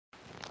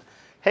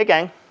Hey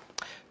gang,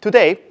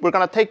 today we're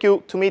gonna take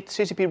you to meet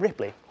CCP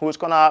Ripley, who is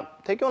gonna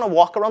take you on a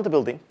walk around the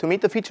building to meet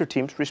the feature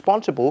teams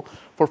responsible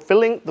for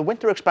filling the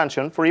winter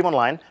expansion for EVE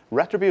Online,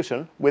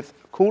 Retribution, with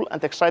cool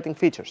and exciting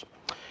features.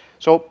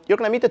 So you're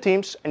gonna meet the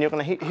teams and you're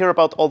gonna hear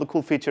about all the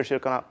cool features you're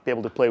gonna be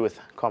able to play with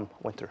come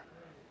winter.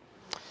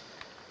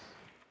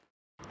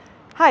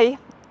 Hi,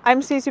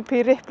 I'm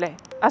CCP Ripley.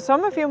 As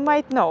some of you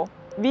might know,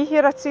 we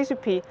here at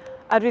CCP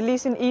are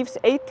releasing EVE's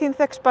 18th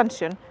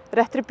expansion,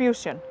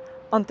 Retribution,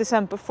 on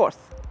December 4th.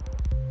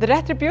 The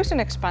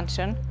Retribution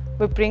expansion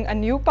will bring a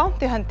new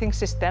bounty hunting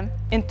system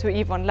into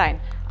EVE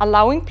Online,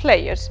 allowing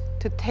players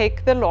to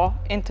take the law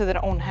into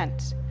their own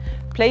hands.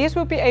 Players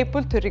will be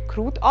able to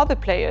recruit other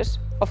players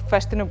of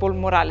questionable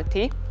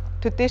morality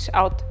to dish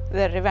out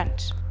their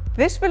revenge.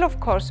 This will of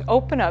course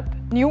open up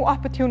new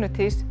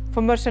opportunities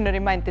for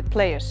mercenary-minded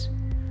players.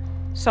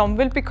 Some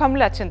will become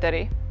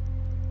legendary,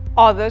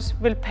 others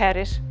will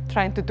perish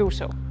trying to do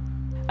so.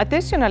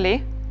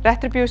 Additionally,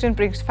 Retribution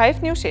brings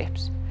 5 new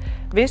ships,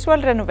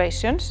 visual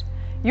renovations,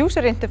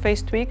 user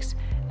interface tweaks,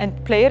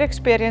 and player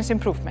experience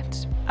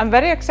improvements. I'm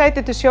very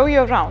excited to show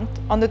you around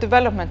on the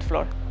development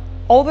floor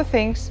all the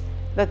things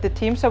that the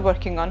teams are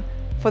working on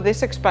for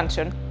this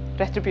expansion,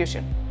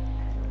 Retribution.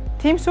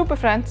 Team Super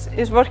Friends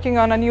is working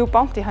on a new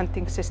bounty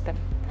hunting system.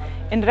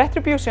 In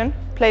Retribution,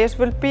 players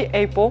will be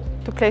able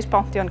to place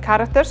bounty on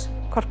characters,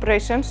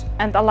 corporations,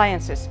 and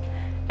alliances,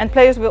 and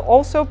players will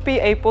also be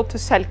able to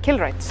sell kill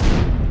rights.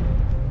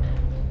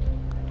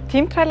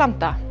 Team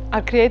Lambda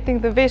are creating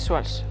the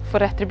visuals for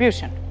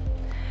Retribution.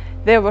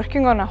 They are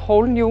working on a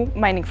whole new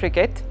mining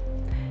frigate,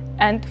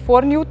 and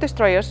 4 new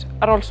destroyers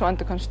are also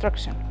under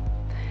construction.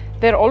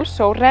 They are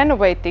also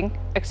renovating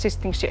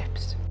existing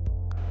ships.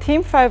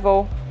 Team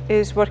 50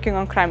 is working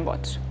on Crime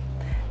Watch.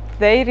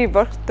 They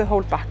reworked the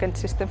whole backend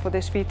system for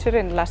this feature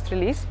in the last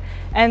release,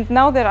 and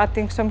now they're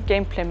adding some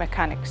gameplay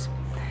mechanics.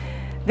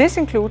 This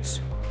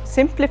includes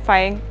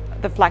simplifying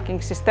the flagging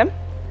system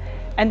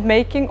and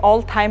making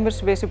all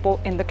timers visible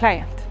in the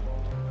client.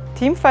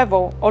 Team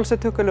 50 also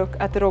took a look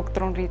at the Rogue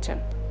Drone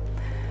region.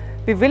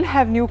 We will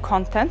have new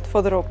content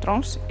for the Rogue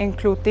Drones,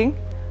 including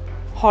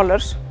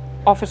haulers,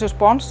 officer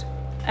spawns,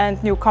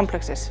 and new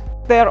complexes.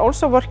 They are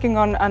also working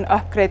on an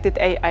upgraded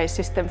AI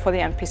system for the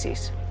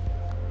NPCs.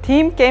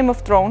 Team Game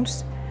of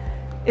Drones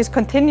is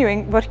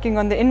continuing working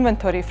on the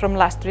inventory from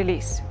last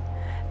release.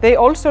 They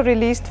also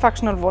released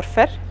Factional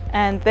Warfare,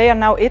 and they are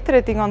now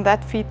iterating on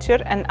that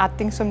feature and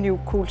adding some new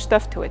cool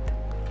stuff to it.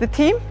 The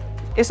team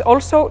is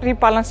also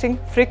rebalancing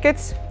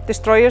frigates,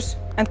 destroyers,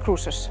 and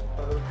cruisers.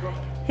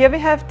 Here we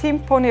have Team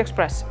Pony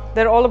Express.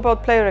 They're all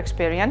about player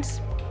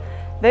experience.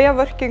 They are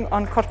working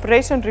on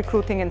corporation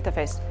recruiting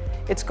interface.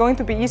 It's going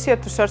to be easier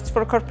to search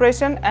for a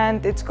corporation,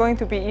 and it's going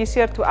to be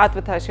easier to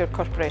advertise your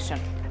corporation.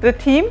 The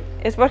team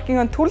is working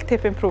on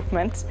tooltip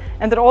improvements,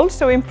 and they're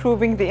also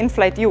improving the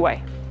in-flight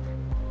UI.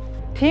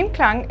 Team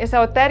Clang is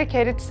our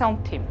dedicated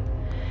sound team.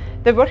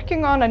 They're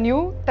working on a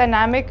new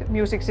dynamic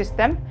music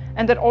system,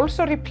 and they're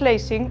also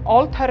replacing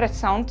all turret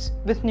sounds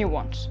with new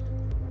ones.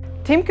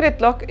 Team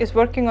Gridlock is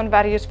working on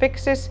various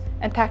fixes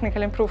and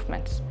technical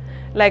improvements,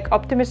 like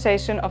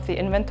optimization of the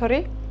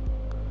inventory,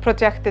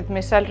 projected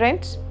missile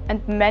range,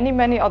 and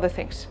many other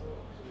things.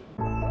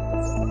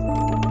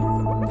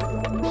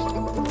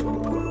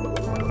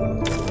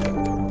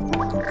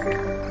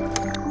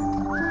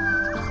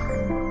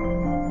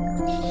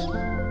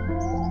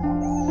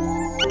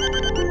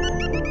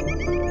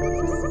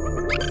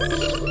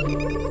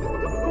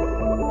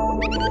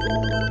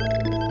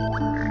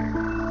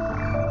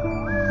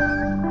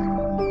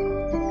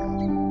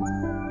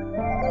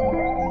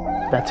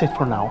 That's it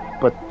for now,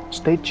 but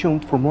stay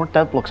tuned for more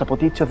devlogs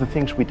about each of the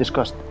things we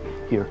discussed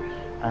here.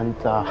 And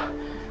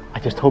I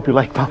just hope you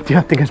like bounty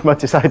hunting as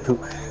much as I do.